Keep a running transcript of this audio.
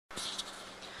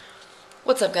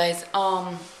What's up, guys?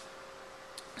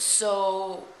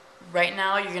 So right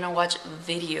now you're gonna watch a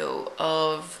video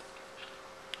of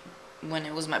when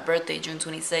it was my birthday, June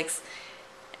 26th,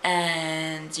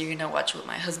 and you're gonna watch what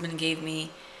my husband gave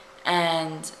me.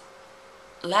 And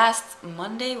last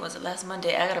Monday, was it last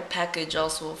Monday? I got a package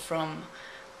also from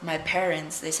my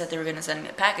parents. They said they were gonna send me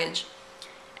a package.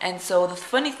 And so the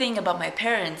funny thing about my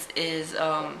parents is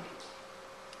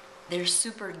they're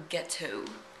super ghetto.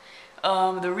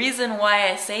 The reason why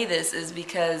I say this is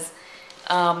because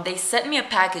they sent me a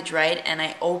package, right? And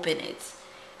I open it,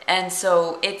 and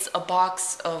so it's a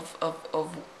box of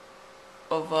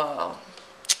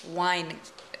wine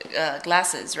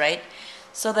glasses, right?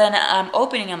 So then I'm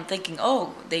opening, I'm thinking,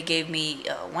 oh, they gave me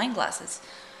wine glasses.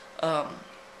 I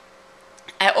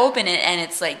open it and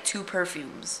it's like 2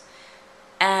 perfumes,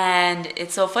 and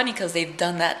it's so funny because they've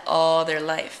done that all their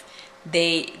life.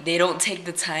 They don't take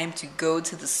the time to go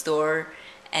to the store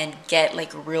and get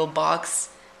like a real box.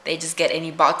 They just get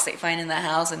any box they find in the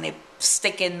house and they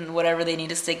stick in whatever they need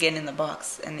to stick in the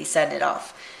box and they send it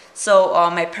off. So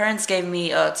my parents gave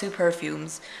me 2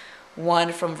 perfumes,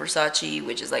 one from Versace,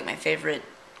 which is like my favorite,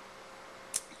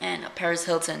 and a Paris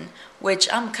Hilton, which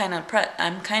I'm kind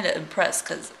of impressed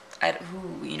because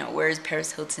who wears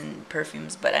Paris Hilton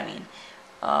perfumes, but I mean.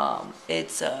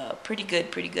 It's pretty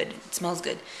good. It smells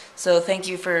good. So thank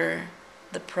you for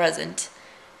the present.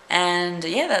 And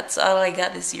yeah, that's all I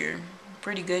got this year.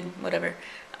 Pretty good, whatever.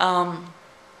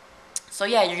 So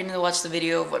yeah, you're gonna watch the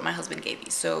video of what my husband gave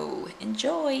me. So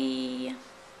enjoy.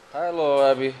 Hello,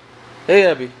 Abby. Hey,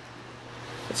 Abby.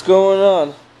 What's going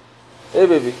on? Hey,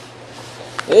 baby.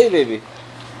 Hey, baby.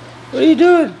 What are you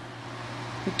doing?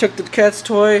 You took the cat's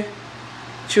toy,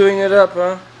 chewing it up,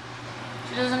 huh?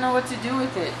 She doesn't know what to do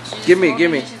with it. Give me.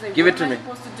 Give it to me.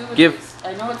 Give.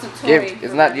 I know it's a toy. Give.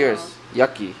 It's not yours.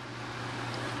 Yucky.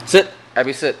 Sit.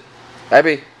 Abby, sit.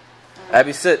 Abby.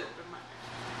 Abby, sit.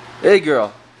 Hey,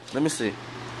 girl. Let me see.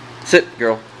 Sit,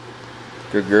 girl.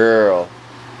 Good girl.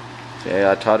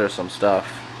 Yeah, I taught her some stuff.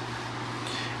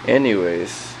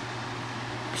 Anyways,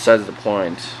 besides the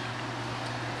point,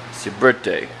 it's your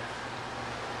birthday.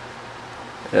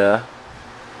 Yeah?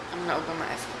 I'm gonna open my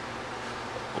iPhone.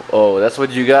 Oh, that's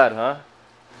what you got, huh?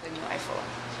 The new iPhone.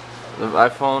 The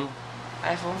iPhone?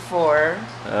 iPhone 4.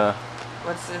 Yeah.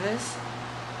 What's this?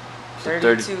 It's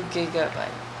 32 gigabyte.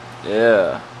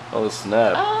 Yeah. Oh,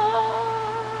 snap.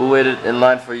 Who waited in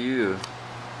line for you?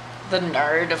 The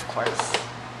nerd, of course.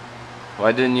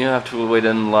 Why didn't you have to wait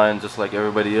in line just like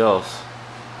everybody else?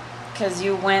 Because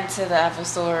you went to the Apple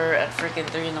store at freaking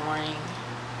 3 in the morning.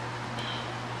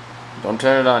 Don't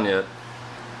turn it on yet.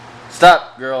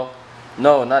 Stop, girl.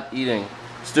 No, not eating.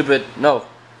 Stupid. No.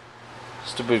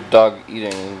 Stupid dog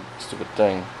eating. Stupid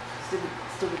thing.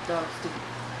 Stupid dog, stupid.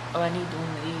 Oh, I need one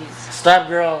of these. Stop,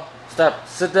 girl. Stop.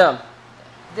 Sit down.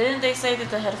 Didn't they say that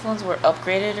the headphones were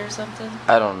upgraded or something?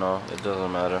 I don't know. It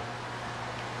doesn't matter.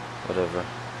 Whatever.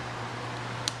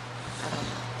 I don't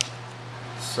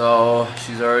know. So,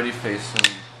 she's already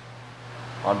facing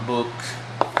on book.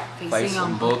 Facing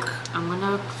on book. I'm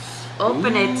gonna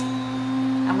open it.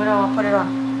 I'm gonna put it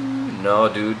on. No,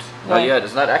 dude. Not yet.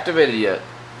 It's not activated yet.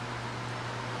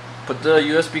 Put the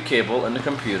USB cable in the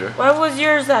computer. Why was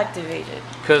yours activated?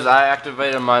 Because I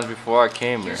activated mine before I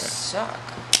came here. You suck.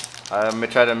 I may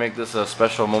try to make this a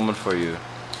special moment for you.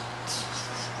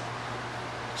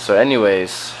 So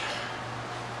anyways,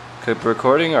 keep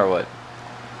recording or what?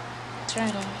 Turn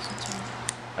it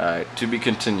off. Alright, to be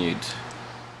continued.